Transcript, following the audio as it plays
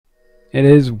It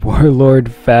is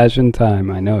Warlord fashion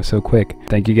time. I know, so quick.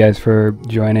 Thank you guys for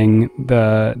joining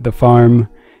the farm.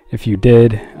 If you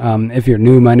did, if you're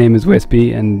new, my name is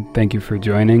Wispy, and thank you for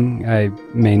joining. I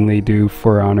mainly do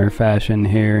For Honor fashion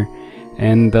here,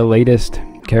 and the latest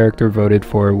character voted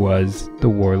for was the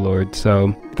Warlord.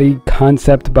 So the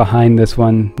concept behind this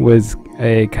one was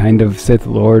a kind of Sith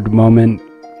Lord moment,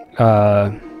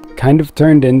 kind of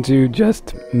turned into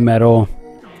just metal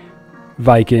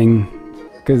Viking,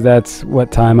 because that's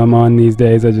what time I'm on these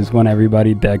days. I just want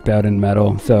everybody decked out in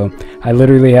metal. So I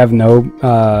literally have no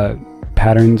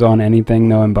patterns on anything,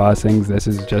 no embossings. This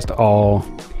is just all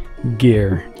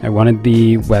gear. I wanted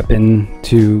the weapon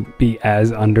to be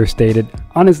as understated.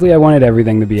 Honestly, I wanted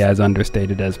everything to be as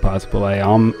understated as possible. I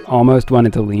almost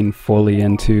wanted to lean fully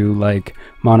into like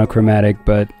monochromatic,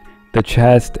 but the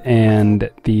chest and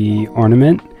the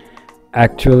ornament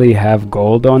actually have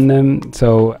gold on them,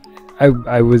 so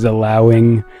I was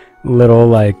allowing little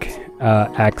like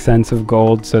accents of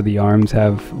gold, so the arms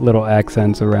have little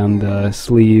accents around the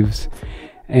sleeves,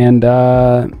 and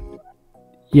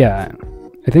yeah,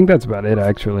 I think that's about it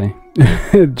actually.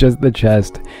 Just the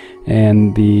chest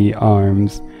and the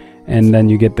arms, and then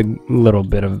you get the little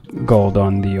bit of gold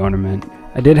on the ornament.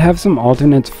 I did have some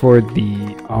alternates for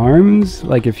the arms,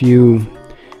 like if you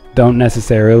don't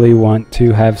necessarily want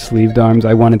to have sleeved arms.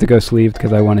 I wanted to go sleeved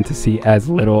because I wanted to see as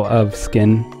little of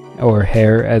skin or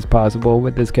hair as possible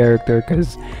with this character,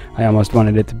 because I almost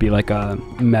wanted it to be like a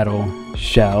metal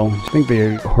shell. I think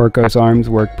the Horkos arms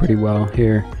work pretty well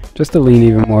here, just to lean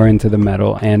even more into the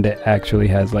metal, and it actually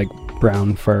has like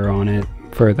brown fur on it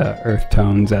for the earth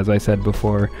tones, as I said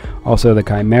before. Also, the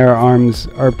Chimera arms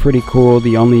are pretty cool.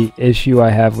 The only issue I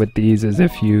have with these is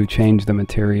if you change the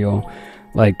material.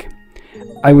 Like,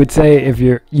 I would say if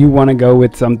you want to go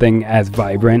with something as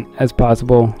vibrant as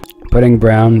possible, putting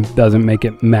brown doesn't make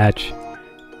it match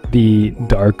the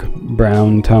dark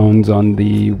brown tones on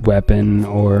the weapon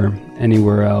or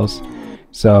anywhere else.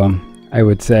 So I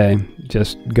would say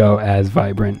just go as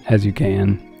vibrant as you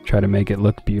can. Try to make it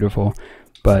look beautiful.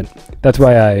 But that's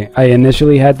why I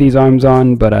initially had these arms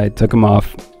on, but I took them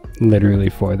off literally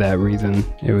for that reason.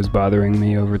 It was bothering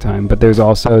me over time. But there's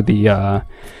also the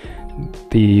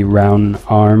round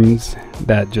arms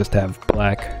that just have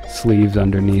black sleeves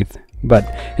underneath, but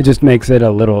it just makes it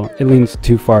a little, it leans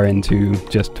too far into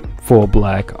just full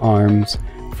black arms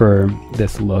for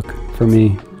this look. For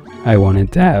me, I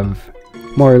wanted to have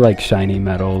more like shiny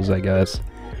metals, I guess,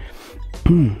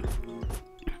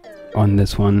 on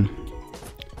this one,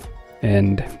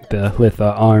 and the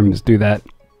Litha arms do that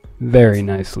very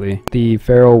nicely. The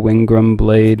Feral Wingram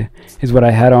blade is what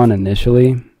I had on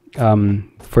initially,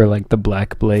 for like the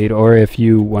black blade, or if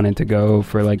you wanted to go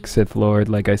for like Sith Lord,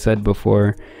 like I said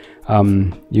before,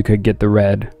 you could get the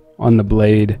red on the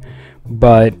blade,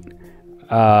 but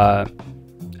I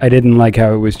didn't like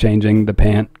how it was changing the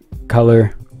pant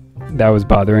color. That was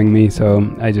bothering me,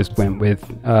 so I just went with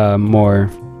more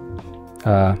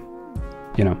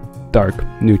you know, dark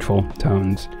neutral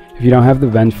tones. If you don't have the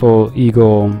Vengeful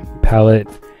Eagle palette,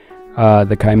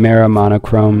 the Chimera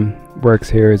monochrome works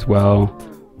here as well,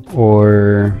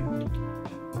 or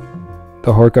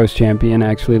the Horkos Champion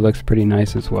actually looks pretty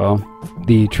nice as well.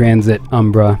 The Transit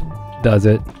Umbra does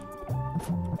it.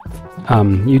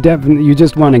 You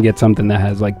just want to get something that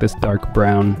has like this dark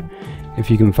brown,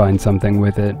 if you can find something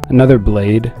with it. Another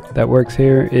blade that works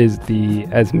here is the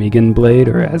Asmegan blade,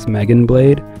 or Asmegan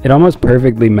blade. It almost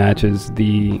perfectly matches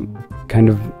the kind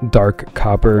of dark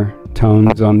copper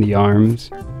tones on the arms,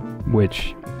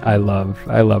 which I love.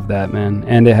 I love that, man.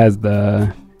 And it has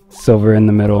the silver in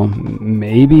the middle,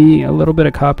 maybe a little bit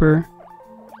of copper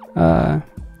on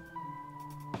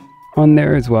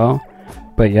there as well.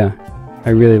 But yeah,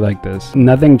 I really like this.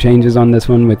 Nothing changes on this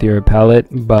one with your palette,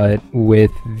 but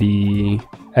with the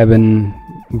Ebon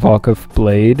Volkov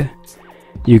blade,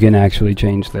 you can actually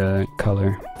change the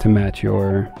color to match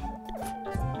your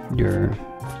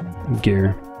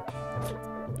gear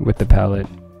with the palette.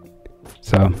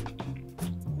 So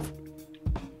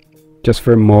just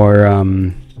for more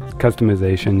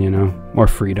customization, you know, more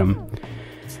freedom.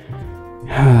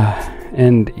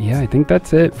 And yeah, I think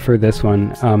that's it for this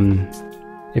one.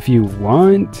 If you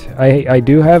want, I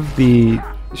do have the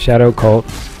Shadow Cult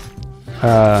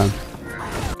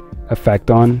effect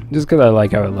on, just because I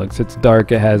like how it looks. It's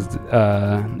dark, it has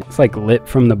it's like lit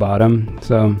from the bottom,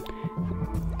 so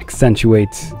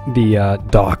accentuates the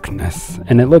darkness,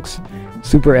 and it looks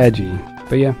super edgy.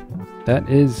 But yeah, that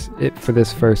is it for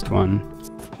this first one.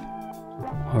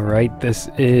 Alright, this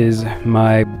is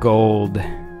my gold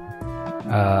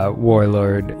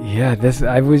Warlord. Yeah,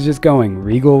 I was just going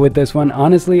regal with this one.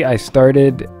 Honestly, I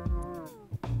started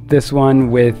this one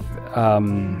with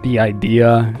the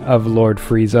idea of Lord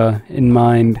Frieza in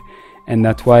mind, and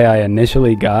that's why I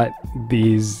initially got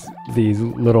these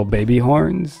little baby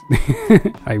horns.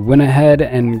 I went ahead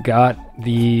and got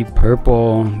the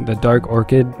purple, the dark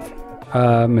orchid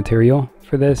material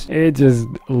for this. It just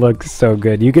looks so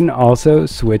good. You can also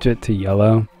switch it to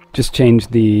yellow. Just change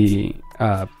the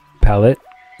palette.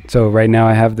 So right now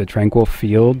I have the Tranquil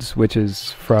Fields, which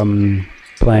is from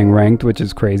playing ranked, which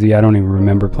is crazy. I don't even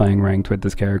remember playing ranked with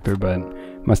this character, but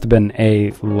must have been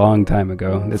a long time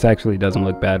ago. This actually doesn't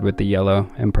look bad with the yellow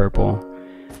and purple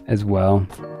as well.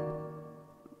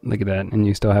 Look at that, and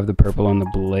you still have the purple on the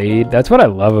blade. That's what I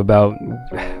love about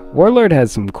Warlord.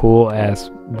 Has some cool ass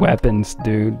weapons,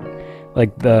 dude.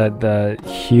 Like the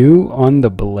hue on the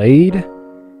blade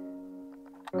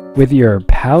with your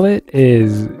palette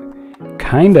is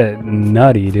kind of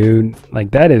nutty, dude.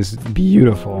 Like, that is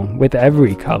beautiful with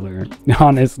every color.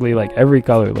 Honestly, like, every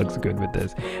color looks good with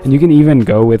this. And you can even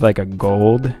go with like a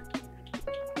gold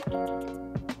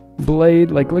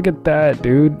blade. Like, look at that,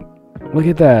 dude. Look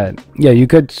at that. Yeah, you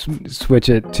could switch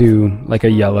it to like a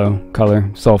yellow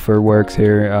color. Sulfur works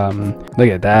here. Look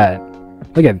at that.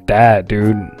 Look at that,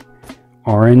 dude.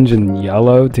 Orange and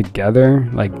yellow together.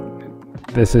 Like,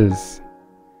 this is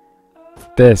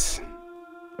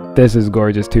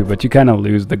gorgeous too, but you kind of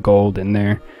lose the gold in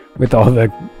there with all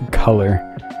the color.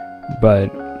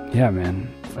 But yeah, man,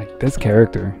 like this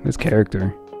character,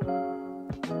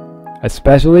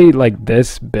 especially like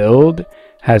this build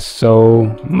has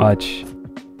so much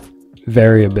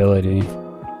variability,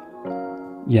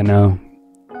 you know,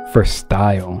 for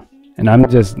style. And I'm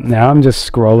just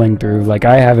scrolling through, like,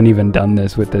 I haven't even done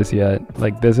this with this yet.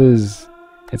 Like, it's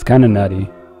kind of nutty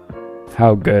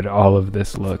how good all of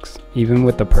this looks. Even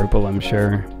with the purple, I'm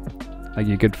sure like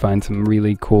you could find some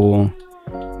really cool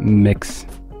mixed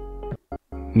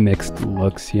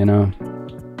looks, you know.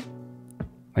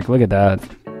 Like, look at that.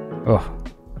 Oh,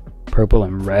 purple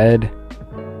and red.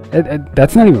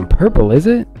 That's not even purple, is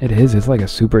it? It is. It's like a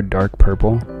super dark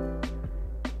purple.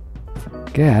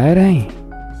 God dang.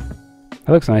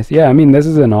 That looks nice. Yeah, I mean, this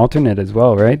is an alternate as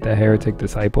well, right? The Heretic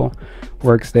Disciple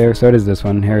works there. So does this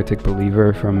one, Heretic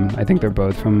Believer, from, I think they're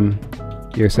both from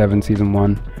Year 7 Season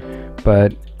 1.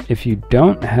 But if you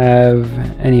don't have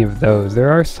any of those,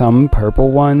 there are some purple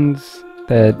ones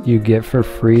that you get for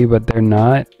free, but they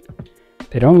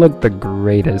don't look the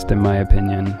greatest in my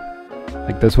opinion.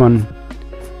 Like this one,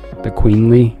 the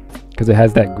Queenly, because it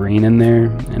has that green in there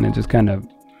and it just kind of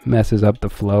messes up the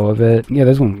flow of it. Yeah,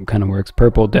 this one kind of works.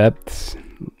 Purple Depths,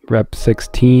 rep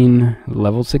 16,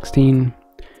 level 16,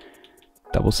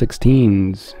 double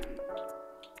 16s.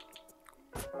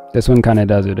 This one kind of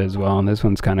does it as well, and this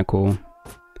one's kind of cool.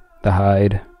 The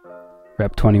Hide,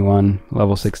 rep 21,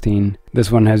 level 16.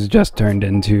 This one has just turned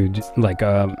into like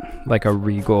a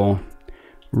regal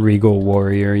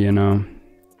warrior, you know.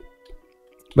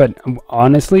 But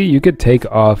honestly, you could take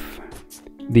off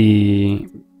the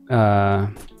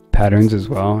patterns as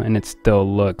well, and it still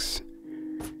looks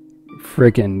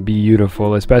freaking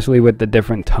beautiful, especially with the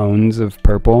different tones of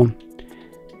purple.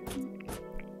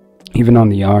 Even on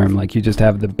the arm, like, you just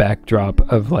have the backdrop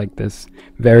of like this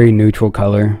very neutral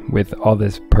color with all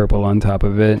this purple on top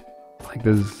of it. Like,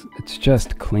 this, it's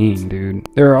just clean, dude.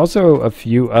 There are also a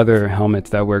few other helmets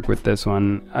that work with this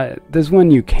one. This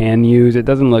one you can use. It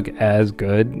doesn't look as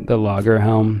good, the Logger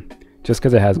helm, just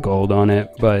because it has gold on it.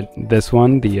 But this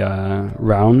one, the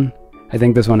round, I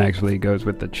think this one actually goes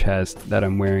with the chest that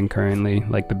I'm wearing currently.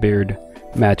 Like, the beard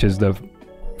matches the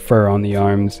fur on the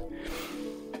arms.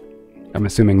 I'm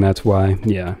assuming that's why.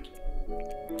 Yeah.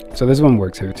 So this one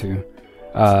works here too.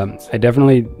 I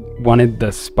definitely wanted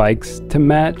the spikes to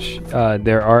match.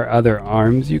 There are other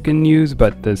arms you can use,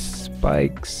 but the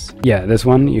spikes, yeah, this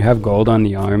one, you have gold on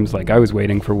the arms. Like, I was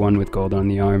waiting for one with gold on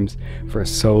the arms for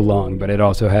so long, but it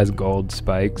also has gold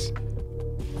spikes,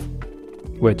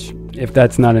 which, if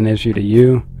that's not an issue to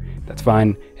you, that's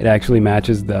fine. It actually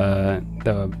matches the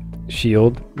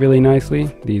shield really nicely.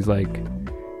 These like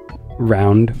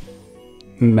round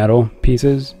metal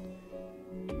pieces,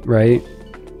 right?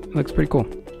 Looks pretty cool.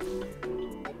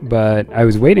 But I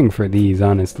was waiting for these,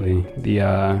 honestly, the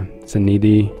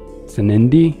Sanindi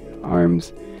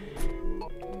arms,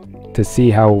 to see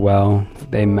how well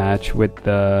they match with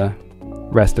the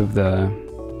rest of the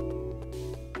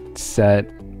set.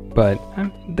 But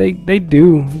they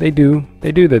do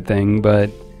the thing, but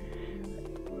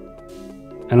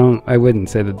I wouldn't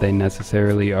say that they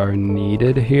necessarily are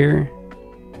needed here.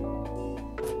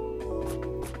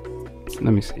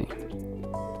 Let me see.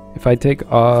 If I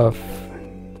take off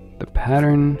the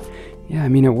pattern, yeah, I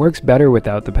mean, it works better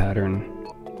without the pattern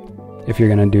if you're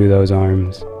gonna do those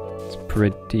arms. It's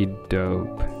pretty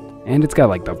dope. And it's got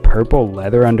like the purple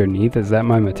leather underneath. Is that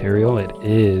my material? It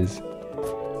is.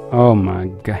 Oh my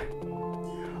god.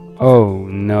 Oh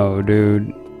no,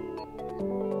 dude.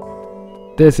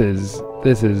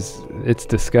 It's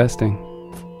disgusting.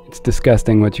 It's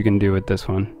disgusting what you can do with this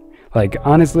one. Like,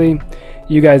 honestly,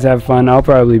 you guys have fun. I'll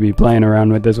probably be playing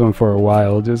around with this one for a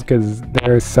while just because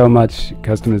there's so much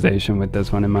customization with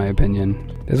this one, in my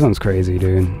opinion. This one's crazy,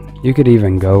 dude. You could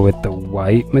even go with the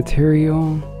white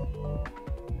material.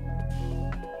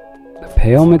 The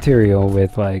pale material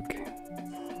with, like,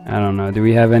 I don't know. Do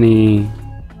we have any,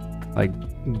 like,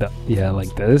 yeah,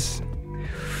 like this?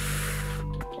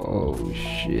 Oh,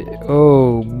 shit.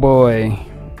 Oh, boy.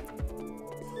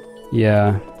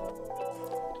 Yeah.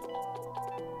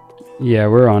 Yeah,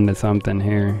 we're on to something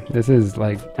here. This is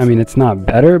like, I mean, it's not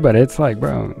better, but it's like,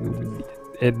 bro,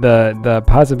 the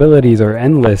possibilities are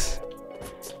endless.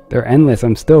 They're endless.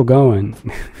 I'm still going.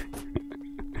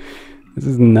 This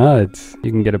is nuts.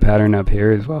 You can get a pattern up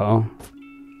here as well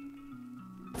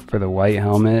for the white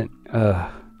helmet. Ugh.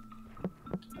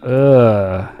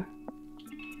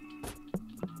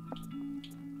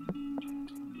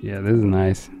 Yeah, this is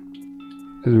nice.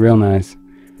 This is real nice.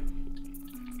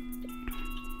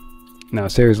 No,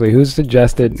 seriously, who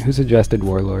suggested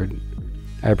Warlord?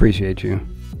 I appreciate you.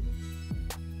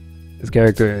 This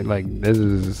character, like, this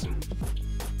is...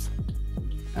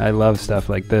 I love stuff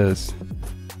like this.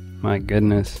 My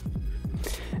goodness.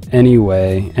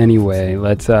 Anyway,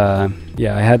 let's,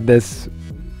 yeah, I had this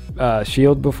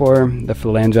shield before, the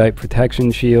Phalangite Protection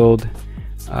Shield,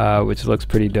 which looks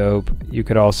pretty dope. You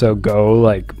could also go,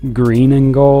 like, green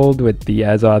and gold with the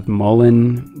Azoth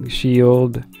Mullen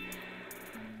shield.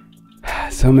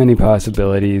 So many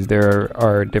possibilities. There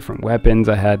are different weapons.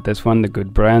 I had this one, the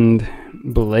Gudbrand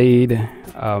blade.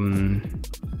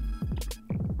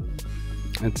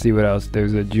 Let's see what else.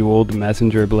 There's a jeweled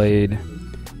messenger blade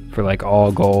for like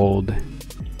all gold.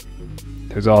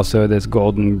 There's also this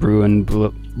golden Bruin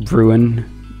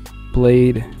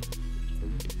blade.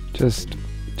 Just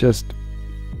this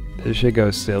shit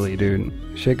goes silly, dude.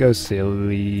 Shit goes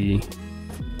silly.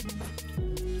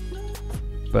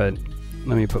 But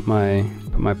let me put my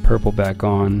purple back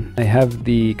on. I have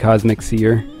the Cosmic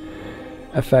Seer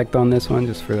effect on this one,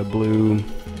 just for the blue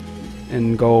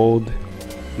and gold.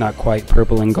 Not quite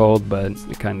purple and gold, but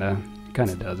it kind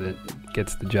of does it.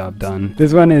 Gets the job done.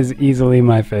 This one is easily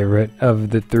my favorite of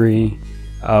the three.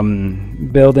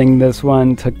 Building this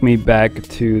one took me back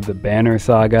to the Banner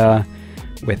Saga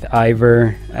with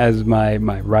Ivor as my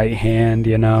right hand,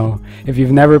 you know. If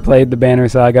you've never played the Banner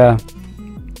Saga,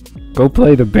 go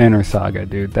play the Banner Saga,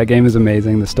 dude. That game is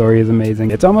amazing. The story is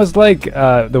amazing. It's almost like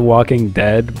The Walking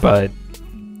Dead, but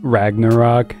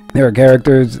Ragnarok. There are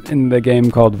characters in the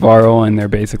game called Varl, and they're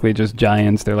basically just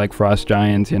giants. They're like frost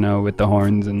giants, you know, with the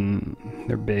horns, and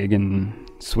they're big and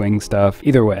swing stuff.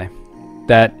 Either way,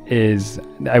 that is,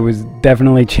 I was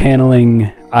definitely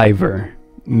channeling Ivor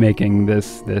making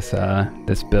this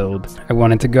build. I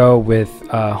wanted to go with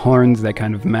horns that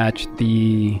kind of match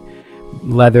the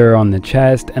leather on the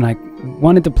chest, and I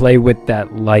wanted to play with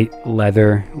that light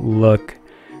leather look.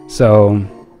 So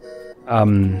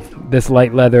this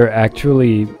light leather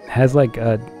actually has like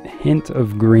a hint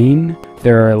of green.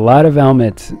 There are a lot of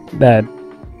helmets that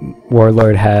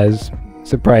Warlord has,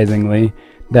 surprisingly,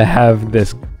 that have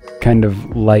this kind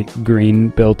of light green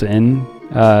built in.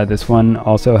 This one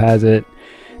also has it.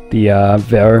 The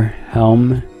Ver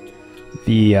helm,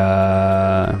 the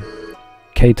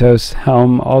Katos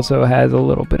helm also has a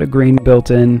little bit of green built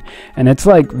in, and it's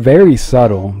like very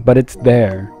subtle, but it's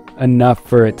there enough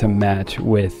for it to match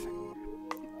with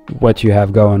what you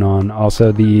have going on.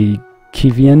 Also the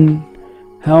Kivian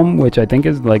helm, which I think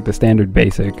is like the standard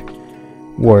basic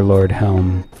Warlord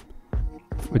helm,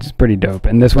 which is pretty dope.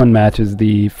 And this one matches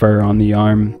the fur on the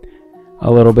arm a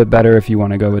little bit better if you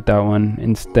want to go with that one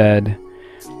instead.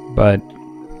 But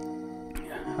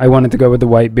I wanted to go with the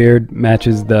white beard,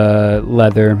 matches the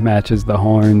leather, matches the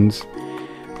horns.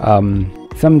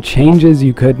 Some changes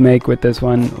you could make with this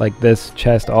one, like this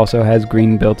chest also has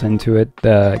green built into it,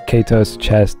 the Katos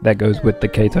chest that goes with the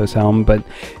Katos helm, but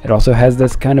it also has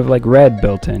this kind of like red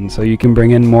built in, so you can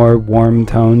bring in more warm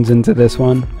tones into this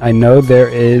one. I know there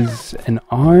is an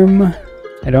arm,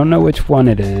 I don't know which one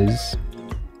it is,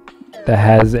 that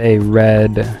has a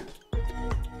red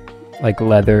like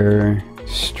leather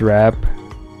strap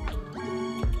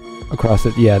across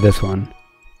it. Yeah, this one.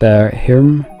 The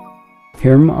Hirm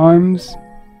arms?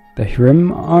 The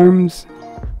Hirm arms?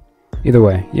 Either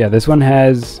way, yeah, this one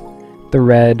has the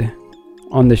red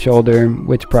on the shoulder,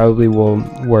 which probably will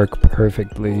work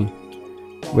perfectly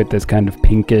with this kind of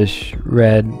pinkish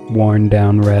red, worn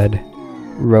down red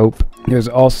rope. There's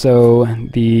also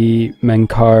the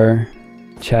Menkar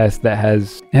chest that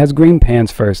has green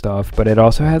pants first off, but it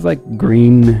also has like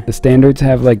green, the standards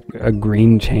have like a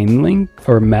green chain link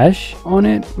or mesh on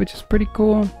it, which is pretty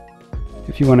cool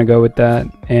if you want to go with that.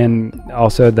 And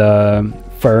also the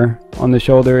fur on the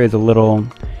shoulder is a little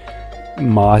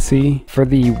mossy. For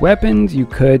the weapons, you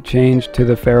could change to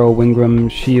the Feral Wingram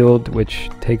shield, which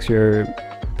takes your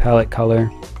palette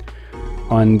color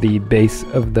on the base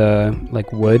of the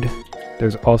like wood.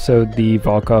 There's also the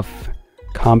Volkov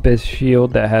compass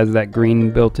shield that has that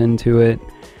green built into it.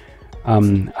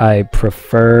 I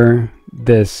prefer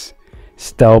this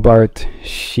Stelbart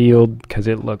shield because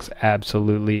it looks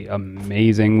absolutely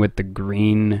amazing with the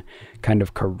green kind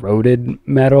of corroded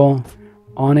metal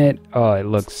on it. Oh, it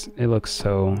looks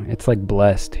so, it's like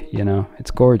blessed, you know.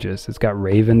 It's gorgeous. It's got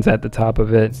ravens at the top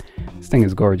of it. This thing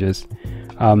is gorgeous.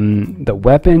 The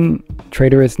weapon,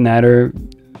 Traitorous Natter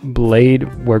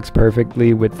blade, works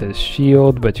perfectly with this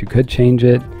shield, but you could change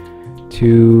it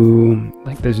to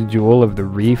like this Jewel of the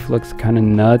Reef. Looks kind of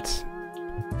nuts.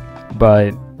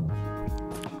 But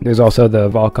there's also the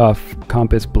Volkov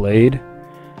compass blade,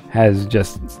 has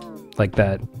just like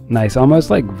that nice,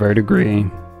 almost like verdigris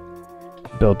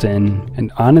built in.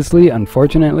 And honestly,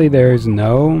 unfortunately, there's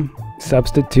no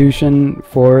substitution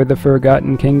for the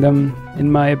Forgotten Kingdom,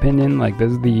 in my opinion. Like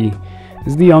this is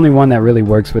the only one that really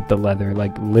works with the leather,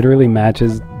 like literally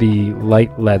matches the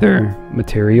light leather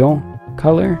material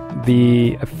color.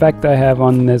 The effect I have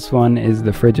on this one is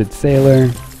the Frigid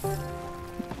Sailor.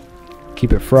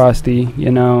 Keep it frosty,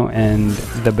 you know, and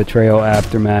the Betrayal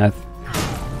Aftermath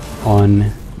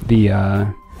on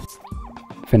the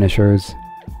finishers.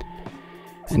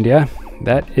 And yeah,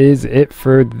 that is it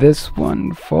for this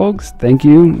one, folks. Thank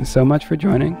you so much for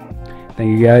joining.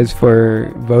 Thank you guys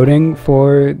for voting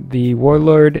for the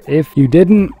Warlord. If you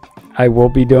didn't, I will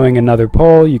be doing another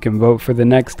poll. You can vote for the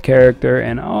next character,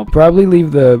 and I'll probably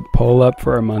leave the poll up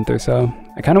for a month or so.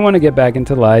 I kind of want to get back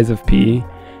into Lies of P,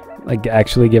 like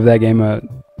actually give that game a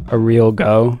real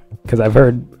go, because I've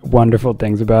heard wonderful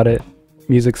things about it.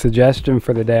 Music suggestion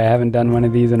for the day. I haven't done one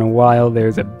of these in a while.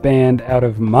 There's a band out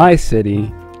of my city.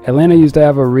 Atlanta used to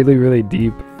have a really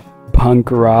deep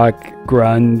punk rock,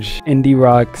 grunge, indie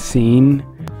rock scene.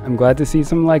 I'm glad to see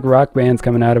some like rock bands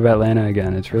coming out of Atlanta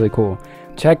again. It's really cool.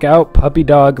 Check out Puppy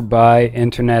Dog by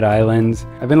Internet Islands.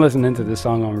 I've been listening to this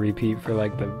song on repeat for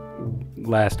like the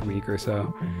last week or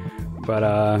so. But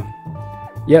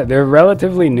yeah, they're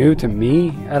relatively new to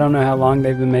me. I don't know how long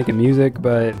they've been making music,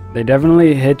 but they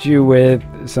definitely hit you with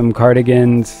some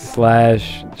Cardigans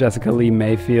 / Jessica Lee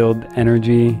Mayfield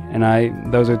energy,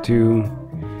 and those are two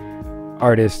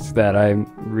artists that I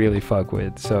really fuck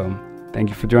with. So thank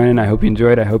you for joining. I hope you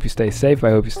enjoyed. I hope you stay safe.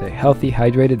 I hope you stay healthy,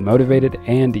 hydrated, motivated,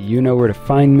 and you know where to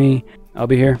find me. I'll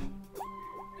be here,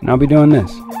 and I'll be doing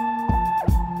this.